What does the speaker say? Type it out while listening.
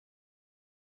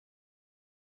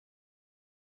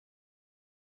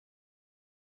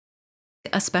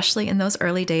especially in those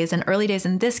early days, and early days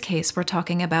in this case, we're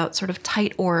talking about sort of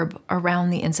tight orb around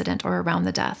the incident or around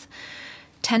the death.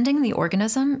 Tending the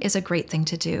organism is a great thing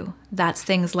to do. That's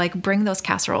things like bring those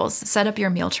casseroles, set up your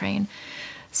meal train,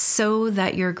 so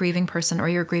that your grieving person or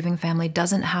your grieving family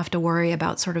doesn't have to worry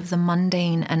about sort of the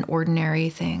mundane and ordinary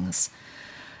things.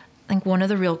 I think one of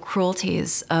the real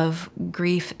cruelties of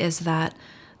grief is that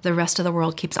the rest of the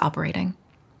world keeps operating.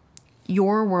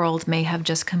 Your world may have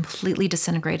just completely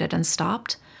disintegrated and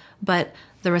stopped, but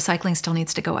the recycling still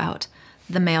needs to go out.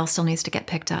 The mail still needs to get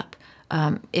picked up.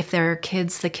 If there are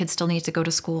kids, the kids still need to go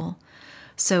to school.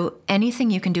 So anything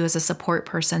you can do as a support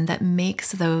person that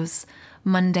makes those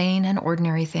mundane and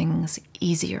ordinary things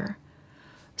easier,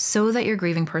 so that your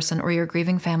grieving person or your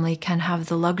grieving family can have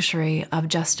the luxury of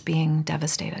just being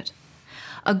devastated.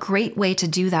 A great way to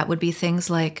do that would be things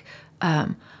like,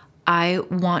 I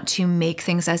want to make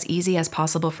things as easy as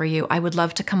possible for you. I would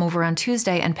love to come over on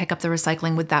Tuesday and pick up the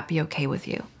recycling. Would that be okay with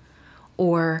you?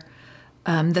 Or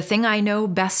the thing I know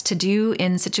best to do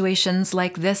in situations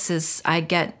like this is I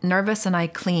get nervous and I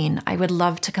clean. I would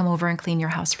love to come over and clean your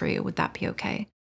house for you. Would that be okay?